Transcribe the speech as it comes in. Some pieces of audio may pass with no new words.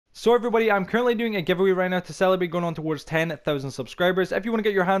So everybody, I'm currently doing a giveaway right now to celebrate going on towards 10,000 subscribers. If you want to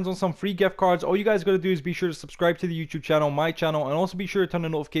get your hands on some free gift cards, all you guys got to do is be sure to subscribe to the YouTube channel, my channel, and also be sure to turn the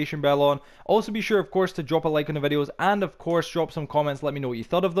notification bell on. Also be sure, of course, to drop a like on the videos and, of course, drop some comments. Let me know what you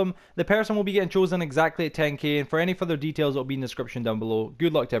thought of them. The person will be getting chosen exactly at 10k, and for any further details, it'll be in the description down below.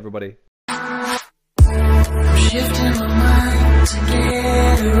 Good luck to everybody. Shifting my mind to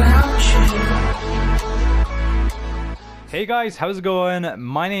get around you. Hey guys, how's it going?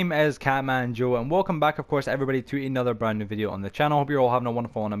 My name is Catmanjoe and welcome back, of course, everybody, to another brand new video on the channel. Hope you're all having a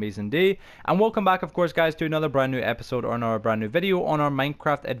wonderful and amazing day. And welcome back, of course, guys, to another brand new episode or another brand new video on our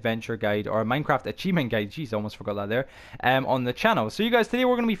Minecraft adventure guide or Minecraft achievement guide. Jeez, I almost forgot that there. On the channel. So you guys, today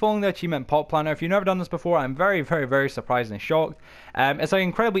we're going to be following the achievement pot planner. If you've never done this before, I'm very surprised and shocked. It's an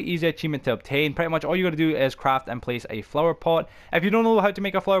incredibly easy achievement to obtain. Pretty much all you got to do is craft and place a flower pot. If you don't know how to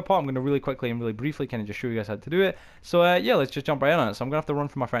make a flower pot, I'm going to really quickly and really briefly kind of just show you guys how to do it. So yeah, let's just jump right on it. So I'm gonna have to run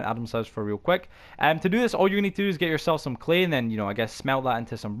for my friend Adam's house for real quick. To do this, all you need to do is get yourself some clay and then, I guess smelt that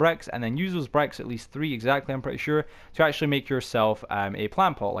into some bricks, and then use those bricks, at least 3 exactly, I'm pretty sure, to actually make yourself a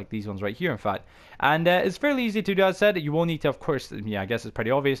plant pot like these ones right here, in fact. And it's fairly easy to do, as I said. You will need to, of course, yeah, I guess it's pretty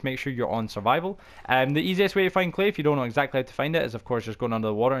obvious, make sure you're on survival. The easiest way to find clay, if you don't know exactly how to find it, is of course just going under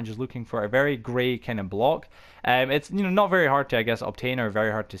the water and just looking for a very grey kind of block. It's not very hard to, I guess, obtain or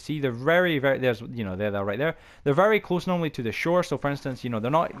very hard to see. They're very there's they're right there. They're very close normally to the shore. So for instance, they're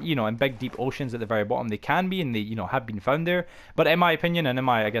not in big deep oceans at the very bottom. They can be, and they have been found there. But in my opinion and in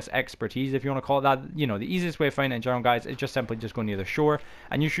my, I guess, expertise, if you want to call it that, the easiest way to find it in general, guys, is just simply just go near the shore,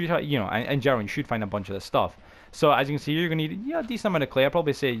 and you should in general you should find a bunch of this stuff. So as you can see, you're gonna need a decent amount of clay. I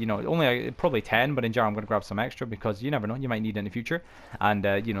probably say only probably 10, but in general I'm gonna grab some extra because you never know, you might need it in the future. And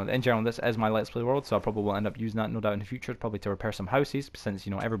in general this is my Let's Play world, so I probably will end up using that no doubt in the future, probably to repair some houses, since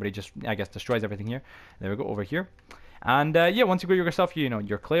everybody just, I guess, destroys everything here. There we go, over here. And yeah, once you got yourself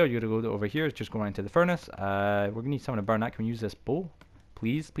your clay, or you gotta go over here, just go right into the furnace. We're gonna need someone to burn that. Can we use this bowl?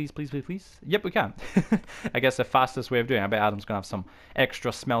 Please. Yep, we can. I guess the fastest way of doing it. I bet Adam's going to have some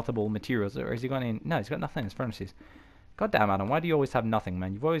extra smeltable materials. Or is he got any? No, he's got nothing in his furnaces. God damn, Adam. Why do you always have nothing,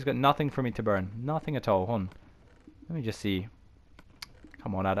 man? You've always got nothing for me to burn. Nothing at all. Hold on. Let me just see.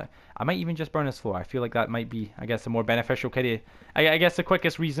 Come on, Adam. I might even just burn this floor. I feel like that might be, I guess, a more beneficial kind of, I guess, the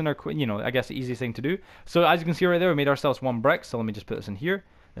quickest reason, or, I guess the easiest thing to do. So as you can see right there, we made ourselves 1 brick. So let me just put this in here.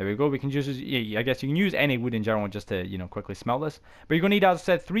 There we go. We can just use, I guess you can use any wood in general just to, quickly smelt this. But you're going to need, as I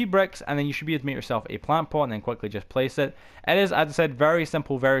said, 3 bricks, and then you should be able to make yourself a plant pot and then quickly just place it. It is, as I said, very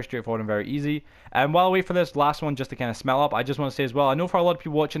simple, very straightforward, and very easy. And while I wait for this last one just to kind of smell up, I just want to say as well, I know for a lot of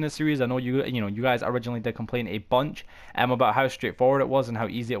people watching this series, I know you guys originally did complain a bunch about how straightforward it was and how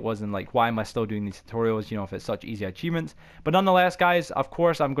easy it was, and like, why am I still doing these tutorials, if it's such easy achievements. But nonetheless, guys, of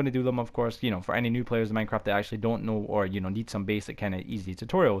course, I'm going to do them, of course, for any new players in Minecraft that actually don't know or, need some basic kind of easy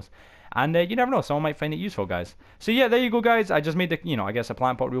tutorials. And you never know, someone might find it useful, guys. So yeah, there you go, guys. I just made the, I guess, a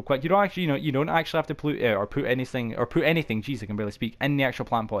plant pot real quick. You don't actually, you don't actually have to put anything, jeez, I can barely speak, in the actual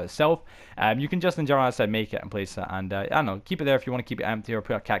plant pot itself. You can just, in general, as I said, make it and place it, and I don't know, keep it there if you want to keep it empty, or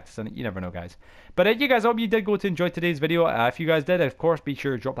put a cactus in it. You never know, guys. But you guys, I hope you did go to enjoy today's video. If you guys did, of course, be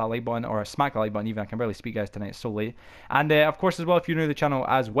sure to drop that like button, or smack the like button. Even I can barely speak, guys, tonight. It's so late. And of course, as well, if you're new to the channel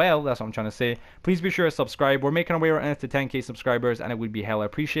as well, that's what I'm trying to say, please be sure to subscribe. We're making our way right now to 10k subscribers, and it would be hella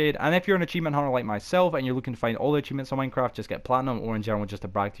appreciated. And if you're an achievement hunter like myself and you're looking to find all the achievements on Minecraft, just get platinum, or in general just to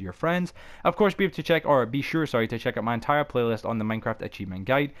brag to your friends, of course be sure to check out my entire playlist on the Minecraft achievement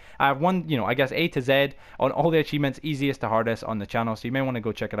guide. I have one, I guess, A to Z on all the achievements, easiest to hardest, on the channel, so you may want to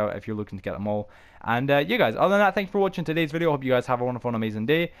go check it out if you're looking to get them all. And you guys, other than that, thanks for watching today's video. Hope you guys have a wonderful and amazing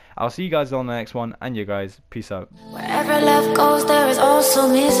day. I'll see you guys on the next one, and you guys, peace out. Wherever love goes, there is also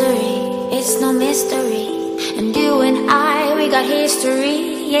misery. It's no mystery, and you and I, we got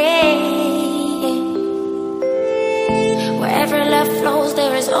history, yeah. Wherever love flows,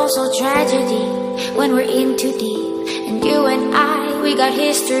 there is also tragedy when we're in too deep. And you and I, we got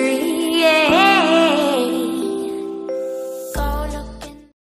history.